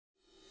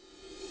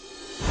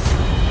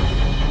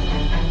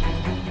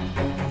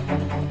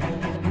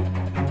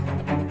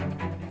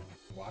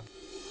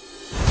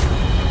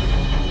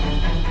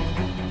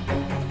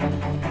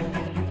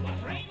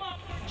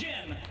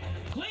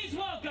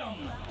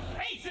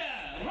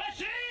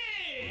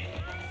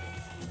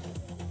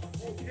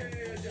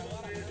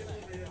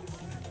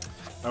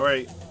All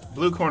right,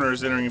 blue corner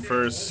is entering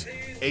first.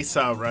 Essa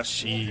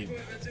Rasheed.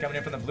 He's coming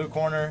in from the blue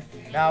corner.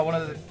 Now, one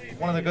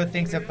of the good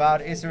things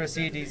about Essa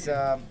Rasheed,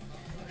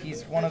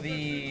 he's one of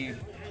the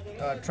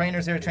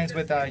trainers there. Trains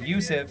with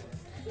Yusuf.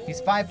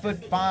 He's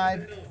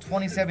 5'5",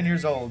 27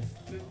 years old.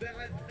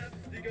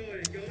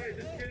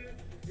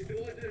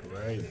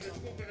 Right.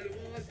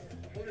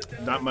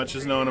 Not much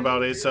is known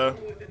about Essa.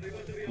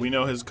 We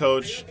know his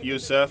coach,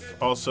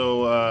 Yusuf,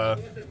 also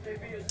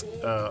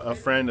a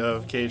friend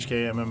of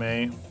KHK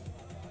MMA,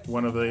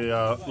 one of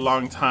the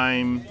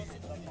longtime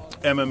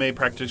MMA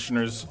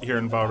practitioners here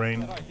in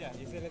Bahrain.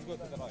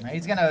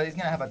 He's gonna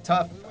have a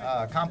tough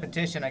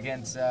competition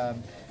against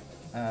Hamad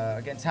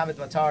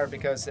Mattar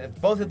because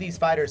both of these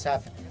fighters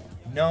have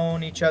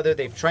known each other.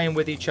 They've trained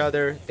with each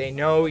other. They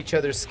know each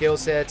other's skill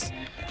sets.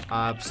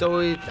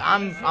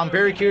 I'm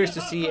very curious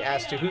to see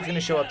as to who's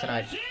gonna show up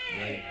tonight.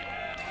 Right.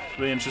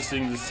 Really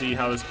interesting to see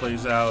how this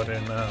plays out,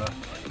 and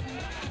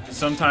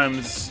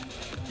sometimes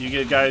you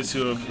get guys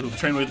who've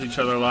trained with each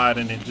other a lot,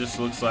 and it just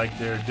looks like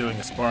they're doing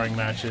a sparring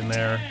match in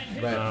there,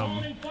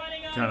 Right.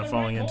 kind of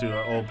falling into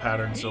an old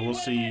pattern. So we'll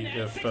see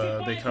if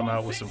they come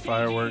out with some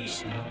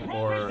fireworks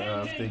or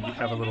if they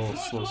have a little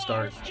slow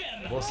start.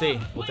 We'll see.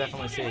 We'll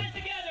definitely see.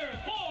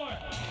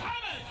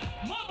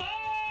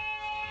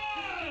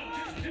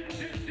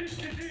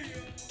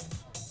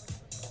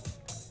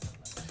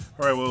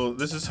 All right, well,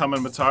 this is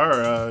Hamad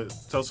Mattar.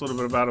 Tell us a little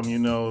bit about him. You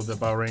know the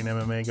Bahrain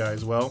MMA guy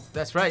as well.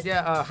 That's right,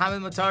 yeah.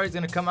 Hamad Mattar is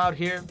going to come out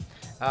here.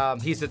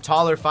 He's a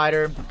taller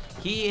fighter.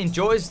 He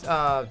enjoys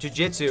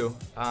jiu-jitsu.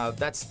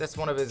 That's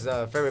one of his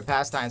favorite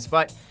pastimes.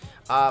 But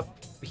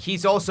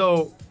he's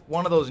also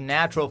one of those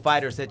natural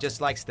fighters that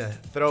just likes to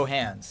throw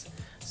hands.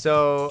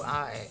 So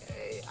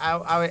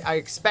I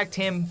expect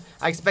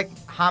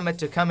Hamad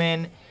to come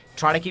in,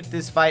 try to keep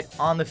this fight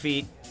on the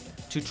feet,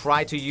 to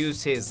try to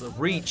use his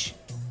reach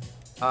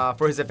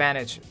for his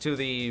advantage to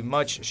the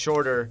much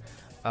shorter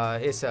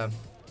Essa.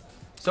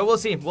 So we'll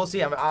see. We'll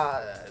see.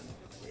 I've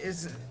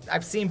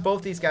seen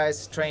both these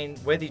guys train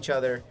with each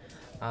other.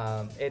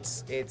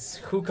 It's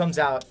who comes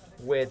out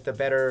with the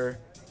better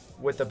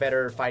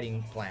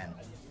fighting plan.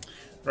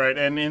 Right,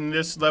 and in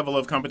this level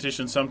of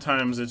competition,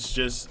 sometimes it's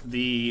just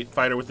the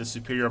fighter with the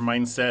superior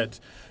mindset,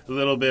 a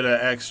little bit of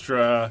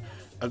extra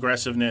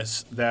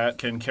aggressiveness that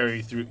can carry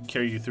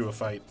you through a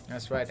fight.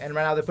 That's right. And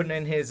right now they're putting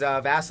in his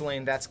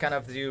Vaseline. That's kind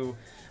of to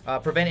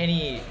prevent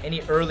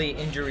any early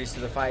injuries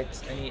to the fight,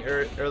 any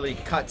early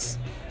cuts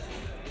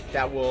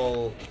that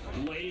will.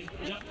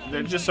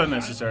 They're just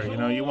unnecessary. You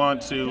know, you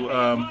want to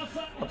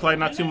apply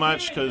not too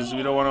much because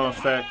we don't want to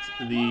affect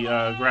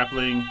the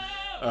grappling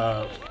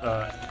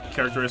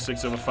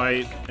characteristics of a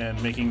fight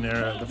and making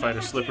the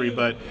fighter slippery,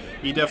 but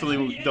you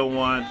definitely don't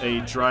want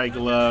a dry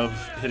glove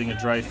hitting a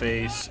dry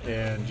face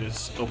and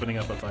just opening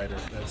up a fighter.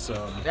 That's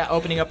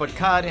opening up a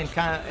cut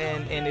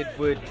and it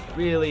would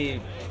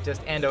really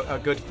just end a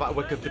good fight,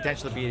 what could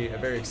potentially be a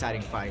very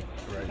exciting fight.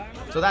 right.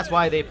 So that's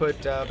why they put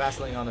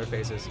Vaseline on their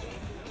faces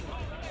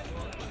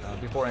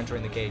before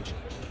entering the cage.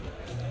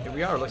 Here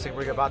we are. Looks like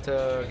we're about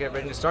to get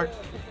ready to start.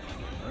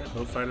 All right,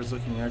 both fighters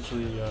looking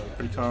actually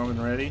pretty calm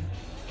and ready.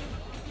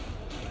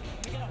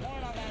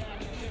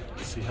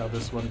 Let's see how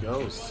this one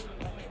goes.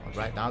 All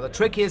right, now the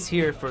trick is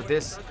here for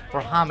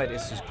Hamad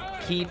is to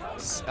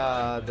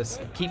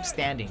keep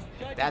standing.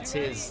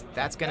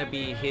 That's gonna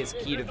be his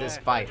key to this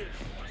fight.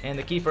 And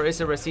the key for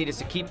Essa Rasheed is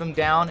to keep him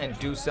down and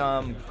do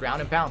some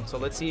ground and pound. So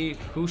let's see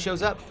who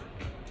shows up.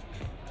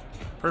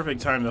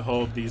 Perfect time to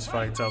hold these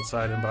fights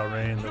outside in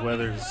Bahrain. The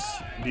weather's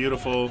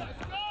beautiful,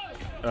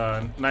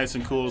 nice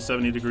and cool,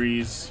 70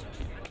 degrees.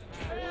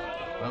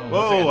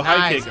 Whoa,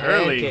 high kick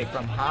early. High kick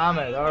from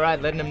Hamad. All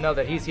right, letting him know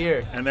that he's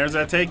here. And there's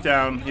that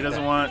takedown. He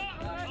doesn't want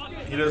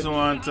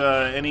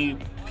any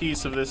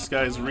piece of this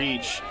guy's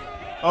reach.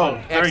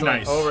 Oh, very excellent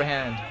nice.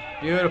 Overhand.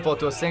 Beautiful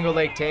to a single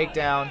leg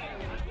takedown.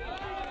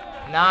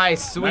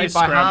 Nice sweep Nice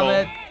by scramble.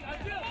 Hamad.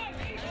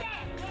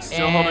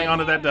 Still And holding on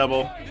to that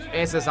double.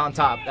 Essa's on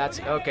top.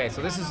 That's okay.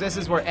 So this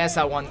is where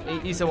Essa wants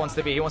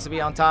to be. He wants to be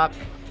on top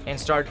and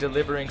start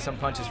delivering some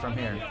punches from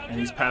here. And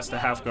he's past the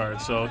half guard,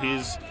 so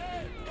he's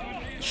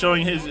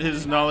showing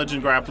his knowledge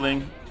in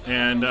grappling.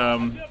 And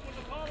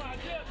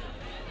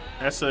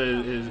Essa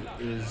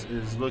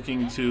is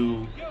looking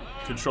to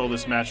control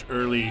this match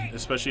early,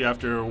 especially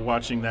after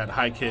watching that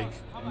high kick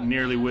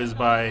nearly whiz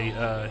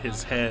by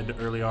his head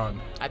early on.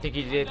 I think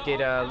he did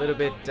get a little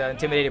bit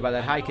intimidated by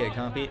that high kick,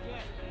 huh, Pete?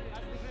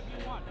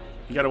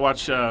 You got to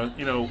watch,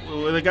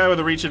 with a guy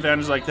with a reach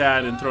advantage like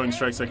that and throwing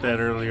strikes like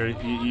that earlier,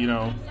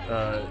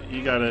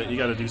 you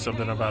gotta do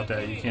something about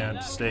that. You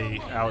can't stay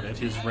out at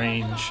his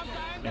range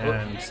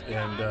and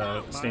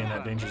stay in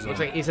that danger zone. Looks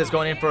like Issa's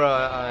going in for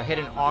a head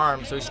and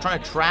arm, so he's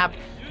trying to trap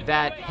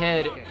that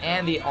head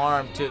and the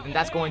arm and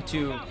that's going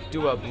to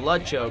do a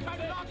blood choke.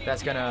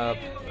 That's gonna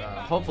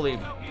hopefully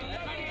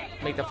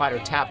make the fighter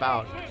tap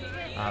out.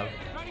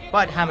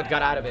 But Hamad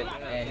got out of it,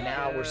 and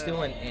now we're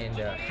still in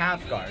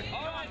half guard.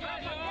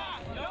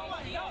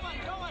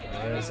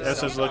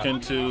 Essa's looking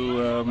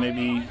to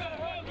maybe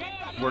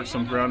work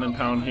some ground and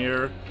pound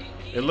here.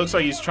 it looks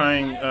like he's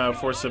trying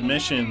for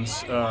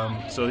submissions.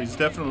 So he's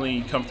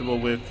definitely comfortable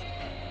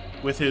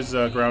with his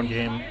ground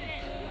game.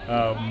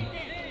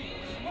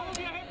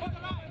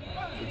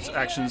 It's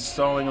action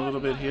stalling a little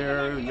bit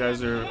here. The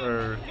guys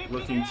are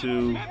looking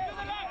to.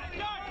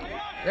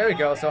 There we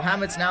go. So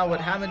Hamad's now, what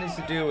Hamad needs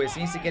to do is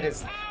he needs to get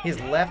his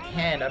left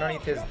hand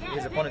underneath his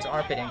opponent's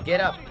armpit and get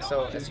up.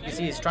 So as you can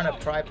see, he's trying to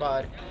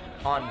tripod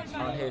on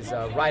his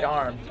right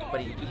arm,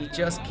 but he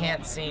just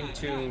can't seem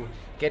to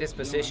get his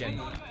position.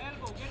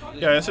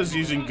 Yeah, Essa's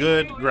using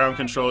good ground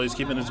control. He's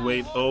keeping his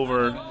weight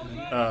over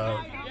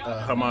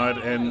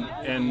Hamad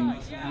and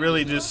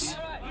really just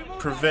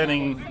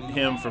preventing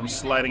him from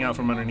sliding out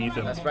from underneath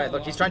him. That's right.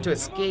 Look, he's trying to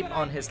escape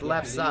on his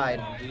left side,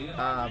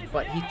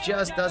 but he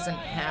just doesn't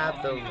have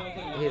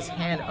his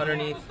hand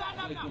underneath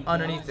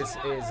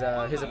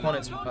his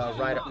opponent's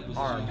right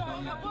arm.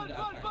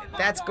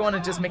 That's going to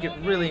just make it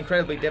really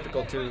incredibly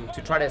difficult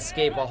to try to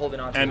escape while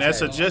holding on to and his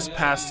Essa head. just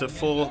passed to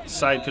full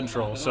side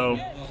control, so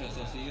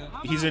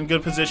he's in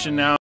good position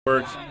now to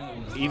work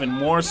even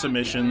more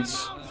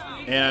submissions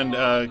and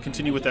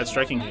continue with that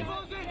striking game.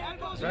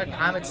 That's right.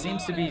 Hamad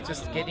seems to be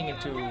just getting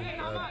into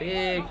a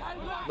big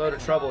load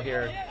of trouble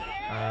here,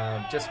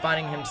 just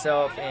finding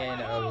himself in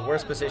a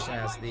worse position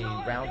as the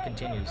round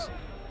continues.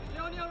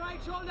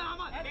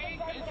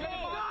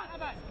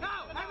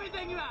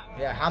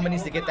 Yeah, Hamad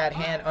needs to get that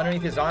hand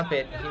underneath his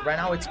armpit. Right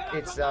now,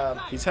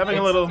 he's having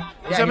a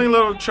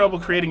little trouble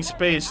creating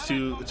space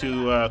to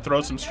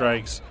throw some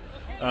strikes.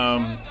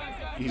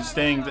 He's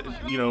staying,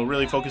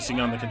 really focusing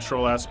on the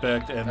control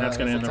aspect, and that's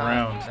going to end the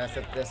round. That's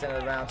the end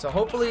of the round. So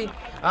hopefully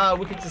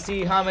we get to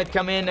see Hamad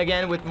come in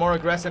again with more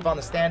aggressive on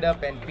the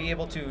stand-up and be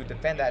able to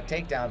defend that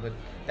takedown. But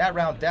that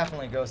round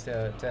definitely goes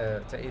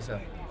to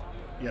Essa.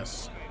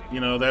 Yes.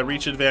 That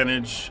reach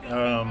advantage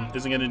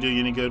isn't going to do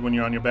you any good when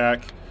you're on your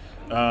back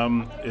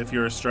if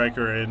you're a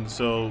striker. And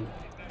so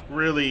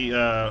really,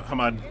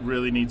 Hamad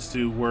really needs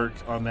to work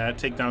on that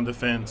takedown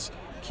defense,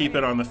 keep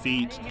it on the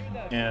feet,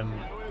 and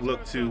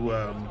look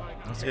to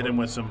hit him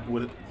with some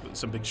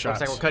big shots.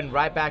 Looks like we're cutting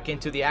right back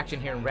into the action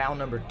here in round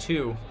number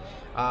 2.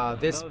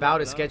 This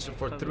bout is scheduled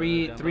for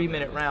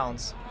three-minute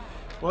rounds.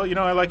 Well,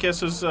 I like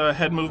Essa's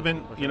head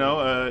movement.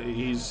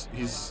 He's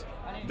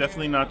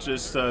definitely not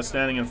just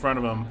standing in front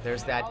of him.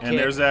 There's that kick. And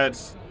there's that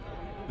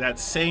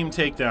same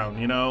takedown.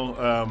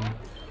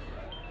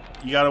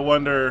 You got to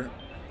wonder.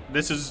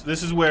 This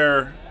is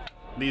where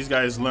these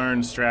guys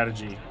learn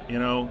strategy.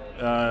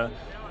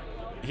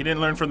 He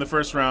didn't learn from the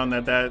first round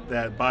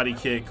that body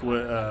kick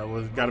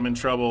got him in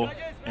trouble,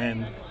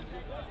 and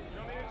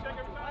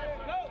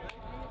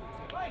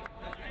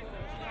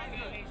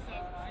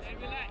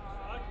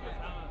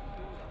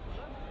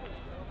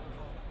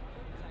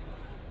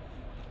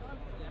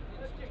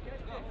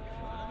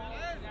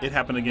it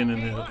happened again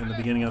in the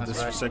beginning of this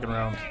second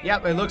round.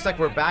 Yep, it looks like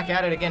we're back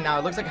at it again now.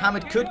 It looks like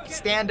Hamad could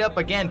stand up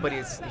again, but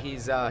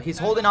he's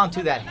holding on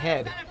to that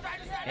head.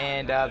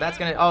 And that's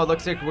going to, it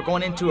looks like we're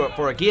going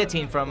for a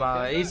guillotine from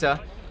Essa.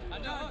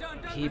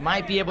 He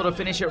might be able to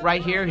finish it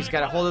right here. He's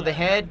got a hold of the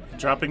head.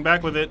 Dropping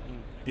back with it.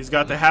 He's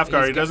got the half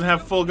guard. He doesn't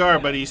have full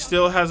guard, but he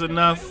still has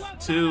enough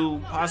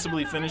to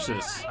possibly finish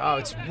this. Oh,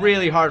 it's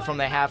really hard from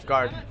the half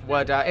guard.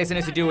 What Essa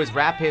needs to do is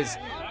wrap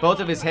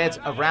both of his heads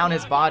around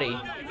his body,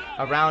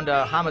 around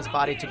Hamad's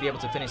body, to be able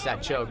to finish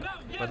that choke.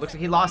 But it looks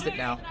like he lost it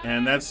now.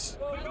 And that's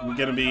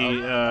going to be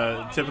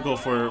typical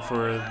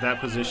for that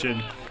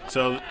position.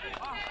 So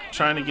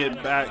trying to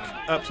get back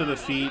up to the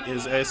feet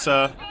is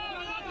Essa,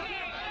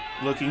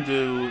 looking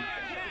to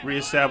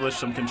reestablish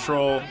some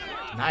control.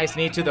 Nice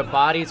knee to the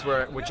bodies,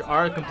 which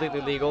are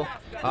completely legal.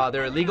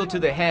 They're illegal to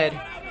the head.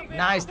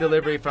 Nice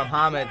delivery from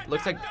Hamad.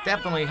 Looks like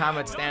definitely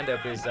Hamad's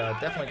stand-up is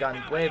definitely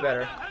gotten way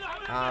better.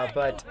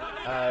 But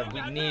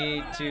we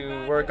need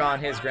to work on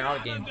his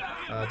ground game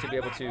to be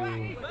able to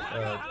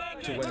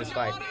win this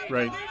fight.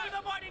 Right.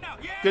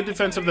 Good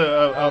defense of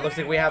the... looks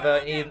like we have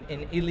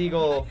an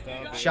illegal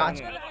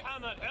shot.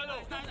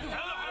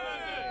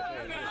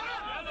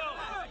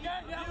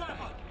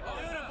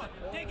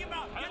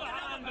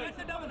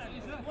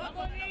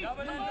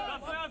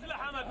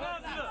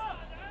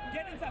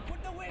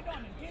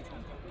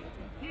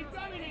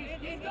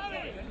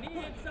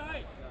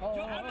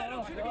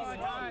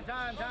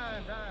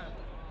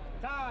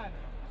 Time.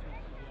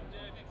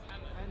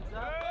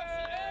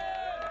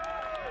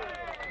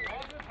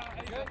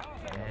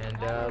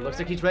 And looks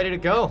like he's ready to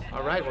go.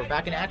 All right, we're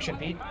back in action,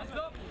 Pete.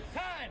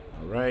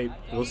 All right,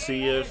 we'll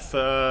see if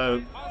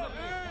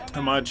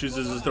Hamad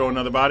chooses to throw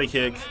another body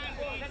kick.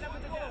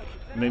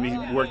 Maybe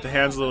work the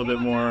hands a little bit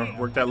more,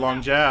 work that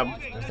long jab.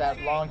 There's that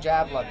long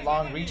jab,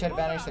 long reach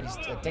advantage that he's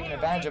taking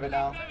advantage of it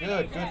now.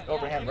 Good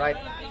overhand right.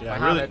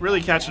 Yeah, really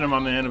catching him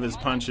on the end of his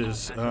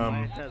punches.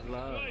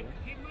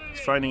 He's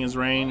finding his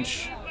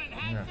range.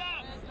 Yeah.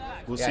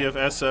 We'll see if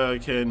Essa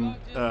can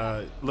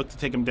look to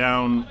take him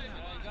down,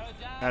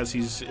 as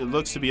it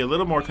looks to be a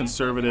little more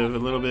conservative, a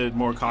little bit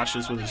more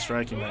cautious with his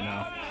striking right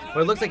now.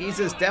 Well, it looks like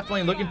Essa is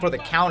definitely looking for the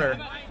counter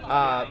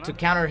to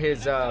counter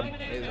his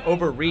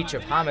overreach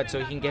of Hamad, so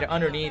he can get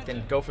underneath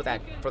and go for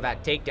that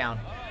takedown.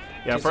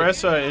 Yeah, for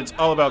Essa, it's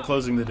all about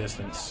closing the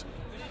distance.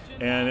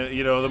 And,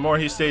 the more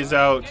he stays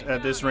out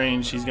at this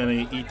range, he's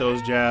going to eat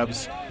those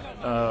jabs,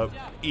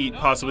 eat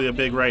possibly a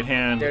big right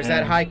hand. There's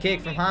that high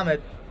kick from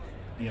Hamad.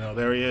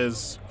 There he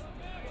is.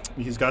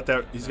 He's got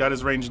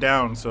his range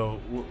down, so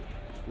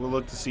we'll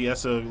look to see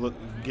Essa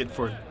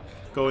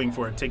going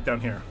for a takedown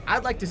here.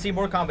 I'd like to see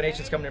more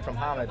combinations coming in from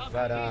Hamad,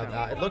 but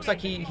it looks like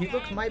he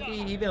might be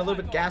even a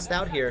little bit gassed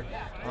out here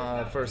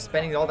for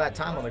spending all that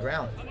time on the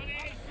ground.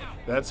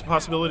 That's a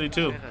possibility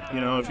too.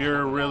 If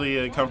you're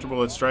really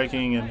comfortable at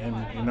striking and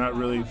you're not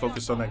really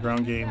focused on that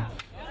ground game,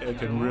 it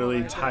can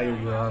really tire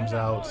your arms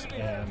out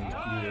and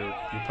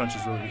your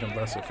punches really become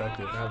less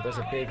effective. There's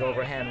a big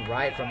overhand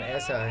right from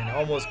Essa and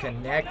almost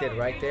connected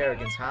right there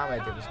against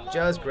Hamad. It was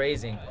just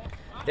grazing.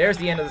 There's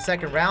the end of the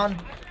second round,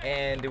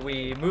 and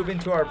we move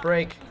into our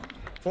break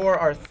for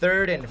our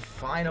third and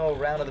final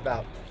round of the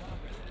bout.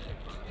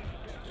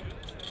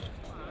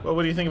 Well,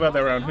 what do you think about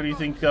that round? Who do you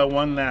think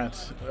won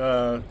that?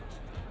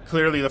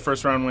 Clearly, the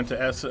first round went to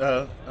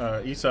Essa.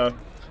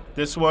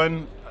 This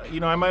one,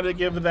 I might have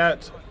given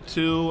that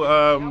to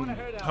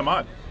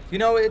Hamad.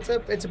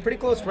 It's a pretty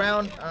close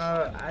round.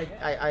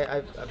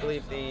 I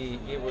believe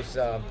it was.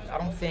 I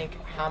don't think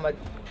Hamad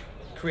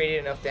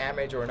created enough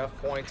damage or enough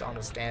points on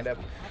the stand-up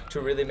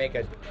to really make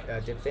a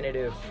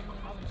definitive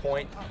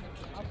point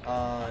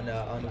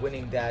on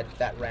winning that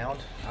round.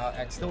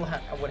 I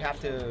would have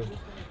to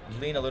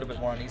lean a little bit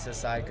more on Issa's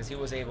side because he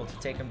was able to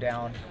take him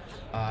down.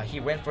 He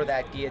went for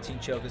that guillotine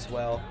choke as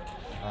well.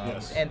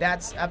 Yes. And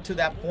that's up to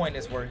that point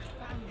is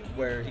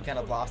where he kind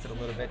of lost it a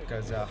little bit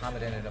because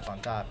Hamad ended up on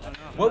top.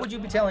 What would you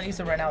be telling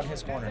Essa right now in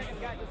his corner?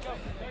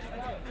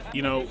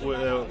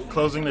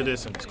 Closing the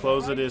distance.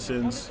 Close the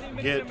distance.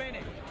 Get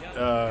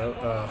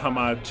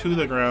Hamad to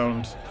the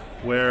ground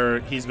where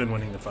he's been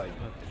winning the fight.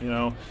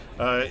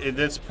 At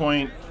this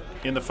point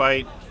in the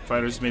fight,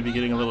 fighters may be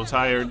getting a little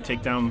tired.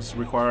 Takedowns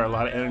require a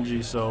lot of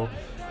energy, so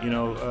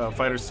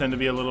fighters tend to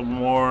be a little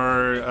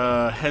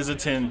more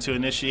hesitant to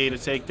initiate a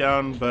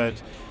takedown, but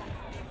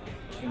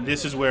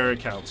this is where it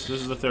counts.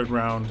 This is the third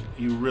round.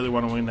 You really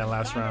want to win that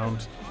last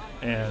round,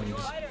 and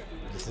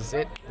this is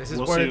it.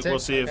 We'll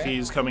see if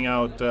he's coming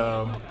out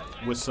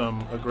with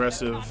some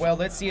aggressive. Well,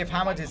 let's see if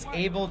Hamad is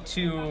able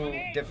to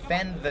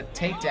defend the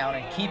takedown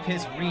and keep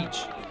his reach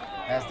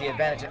as the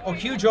advantage. Oh,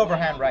 huge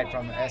overhand right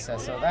from Essa.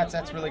 So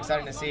that's really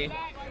exciting to see.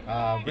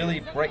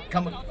 Really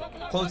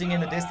closing in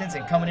the distance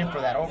and coming in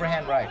for that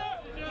overhand right.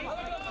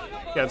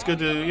 Yeah, it's good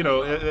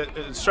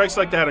to, strikes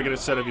like that are going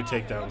to set up your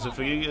takedowns.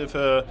 If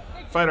a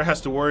fighter has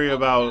to worry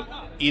about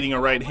eating a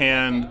right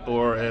hand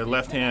or a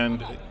left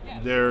hand,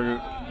 they're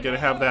going to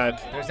have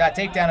that. There's that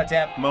takedown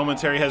attempt.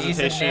 Momentary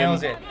hesitation. Essa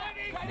nails it.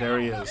 There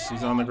he is.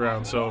 He's on the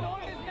ground. So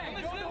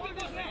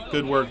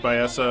good work by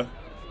Essa.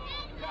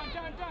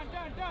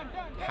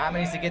 Hamad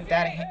needs to get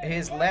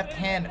his left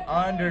hand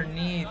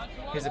underneath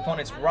his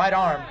opponent's right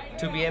arm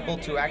to be able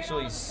to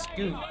actually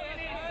scoot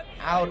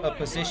out of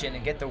position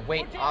and get the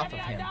weight off of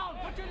him.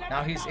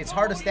 Now it's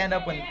hard to stand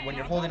up when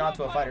you're holding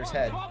onto a fighter's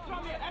head.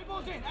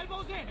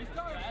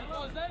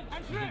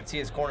 You can see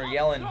his corner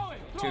yelling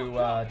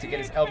to get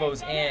his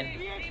elbows in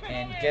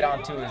and get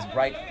onto his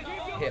right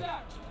hip.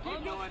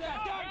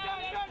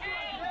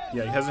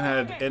 Yeah, he hasn't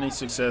had any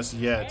success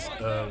yet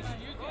of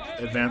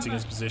advancing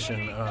his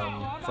position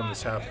from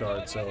this half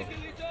guard, so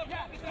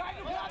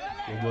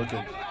we'll look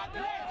at.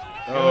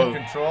 Good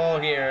control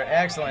here.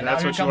 Excellent.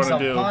 That's now what here you comes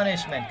want to some do.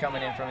 punishment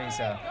coming in from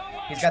Essa.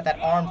 He's got that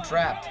arm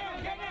trapped.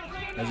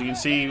 As you can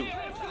see,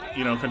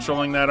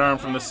 controlling that arm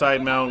from the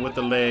side mount with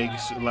the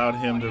legs allowed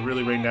him to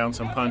really rain down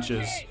some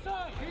punches.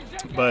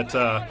 But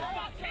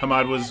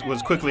Hamad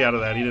was quickly out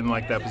of that. He didn't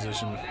like that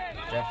position.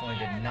 Definitely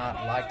did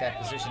not like that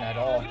position at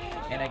all.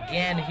 And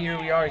again, here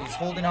we are. He's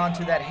holding on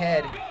to that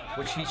head,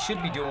 which he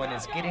should be doing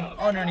is getting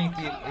underneath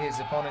his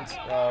opponent's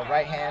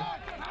right hand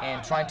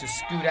and trying to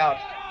scoot out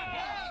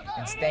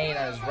and staying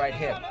on his right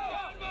hip.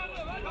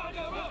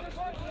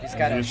 He's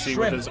got you see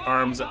with his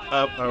arms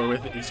up, or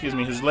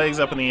his legs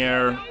up in the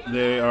air,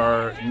 they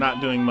are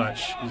not doing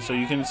much. So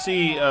you can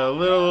see a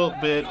little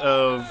bit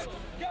of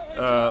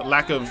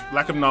lack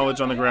of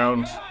knowledge on the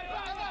ground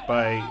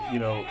by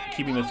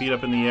keeping the feet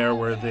up in the air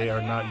where they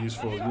are not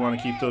useful. You want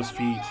to keep those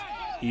feet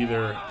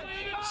either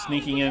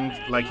sneaking in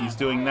like he's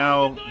doing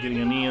now,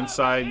 getting a knee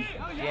inside.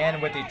 Again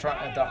with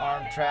the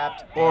arm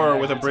trapped. Or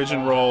with a bridge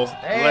and roll.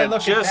 Hey,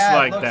 look just at that.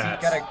 like Look, that.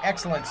 He got an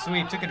excellent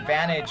sweep. Took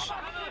advantage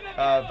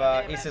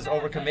of Issa's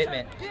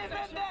overcommitment.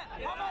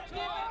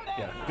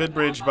 Yeah, good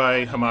bridge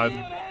by Hamad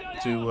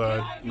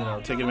to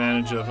take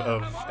advantage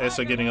of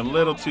Essa getting a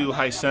little too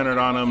high-centered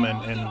on him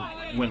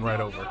and went right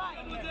over.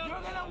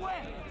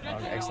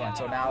 Excellent.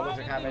 So now it looks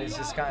like Hamad is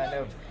just kind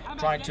of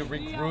trying to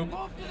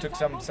regroup. Took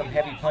some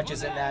heavy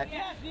punches in that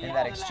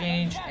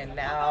exchange, and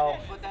now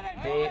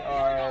they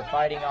are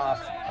fighting off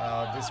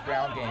this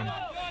ground game.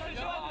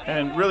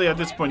 And really, at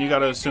this point, you got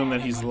to assume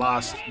that he's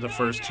lost the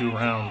first two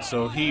rounds.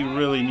 So he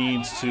really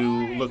needs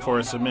to look for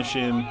a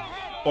submission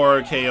or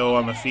a KO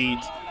on the feet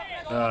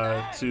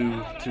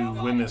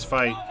to win this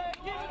fight.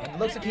 And it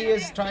looks like he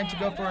is trying to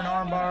go for an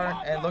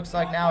armbar, and it looks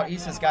like now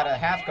Issa's got a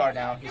half guard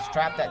now. He's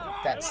trapped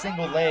that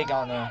single leg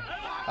on the,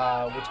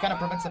 which kind of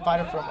prevents the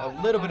fighter from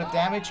a little bit of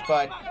damage,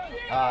 but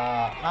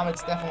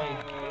Hamad's definitely...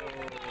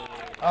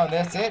 Oh,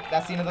 that's it.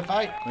 That's the end of the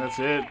fight. That's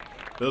it.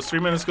 Those 3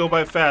 minutes go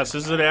by fast.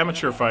 This is an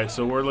amateur fight,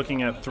 so we're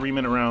looking at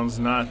 3-minute rounds,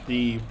 not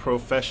the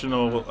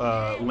professional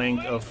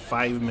length of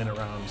 5-minute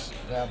rounds.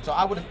 Yeah, so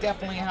I would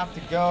definitely have to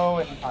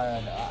go,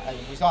 and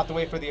we still have to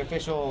wait for the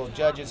official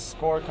judges'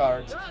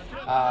 scorecards,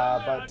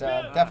 but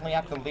definitely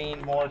have to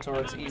lean more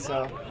towards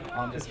Essa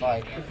on this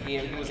fight. He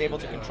was able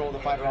to control the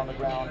fighter on the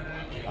ground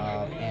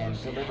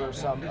and deliver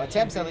some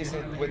attempts, at least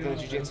with the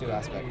jiu-jitsu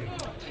aspect.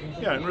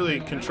 Yeah, and really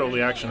control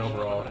the action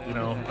overall.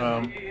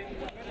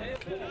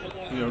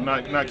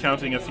 Not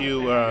counting a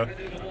few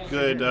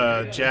good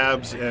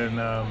jabs and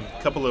a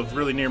couple of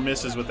really near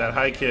misses with that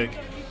high kick.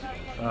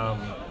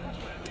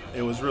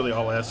 It was really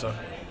all Essa.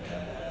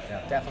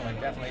 Yeah,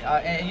 definitely.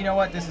 And you know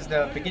what? This is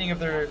the beginning of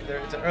their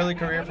it's an early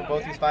career for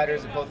both these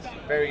fighters. They're both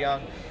very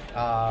young.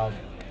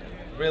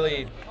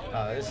 Really,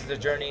 this is a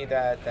journey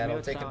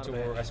that'll take them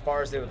to as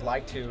far as they would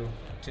like to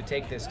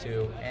take this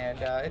to. And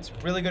it's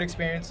really good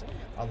experience.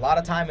 A lot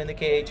of time in the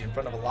cage in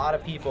front of a lot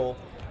of people.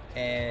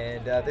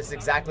 And this is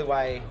exactly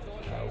why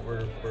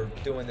we're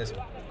doing this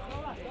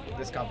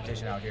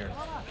competition out here.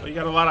 Well, you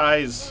got a lot of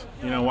eyes,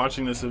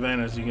 watching this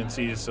event, as you can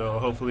see. So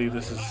hopefully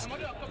this is,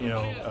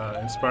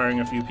 inspiring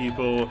a few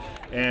people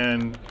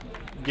and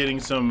getting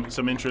some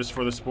interest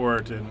for the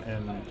sport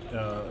and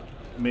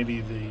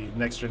maybe the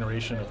next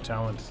generation of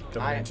talent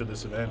coming into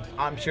this event.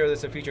 I'm sure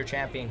there's a future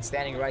champion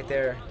standing right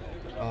there.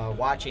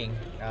 Watching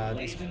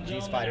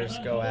these fighters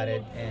go at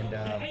it, and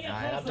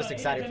I'm just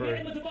excited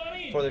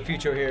for the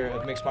future here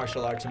of mixed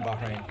martial arts in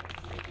Bahrain.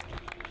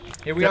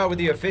 Here we are with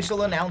the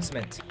official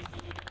announcement.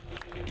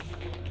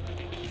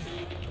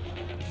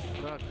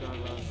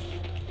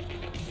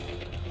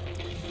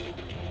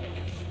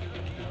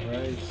 All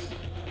right,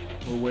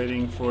 we're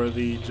waiting for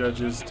the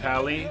judges'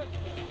 tally.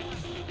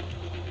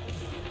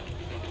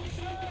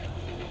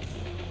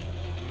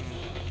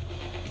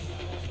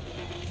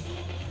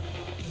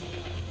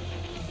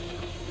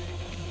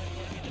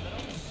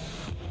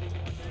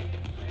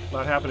 A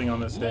lot happening on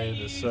this day,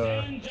 this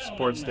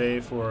sports day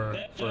for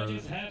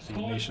the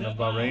nation of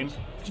Bahrain.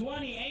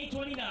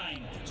 28-29,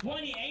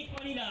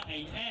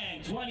 28-29,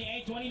 and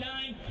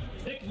 28-29,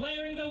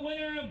 declaring the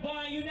winner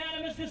by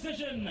unanimous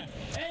decision.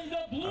 And the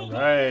blue All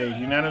right,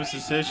 unanimous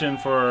decision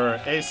for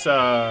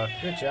Essa.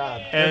 Good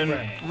job.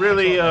 And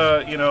really,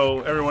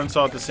 everyone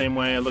saw it the same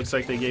way. It looks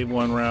like they gave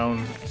one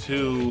round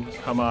to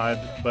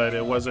Hamad, but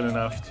it wasn't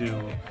enough to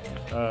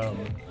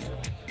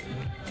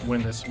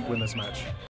win this match.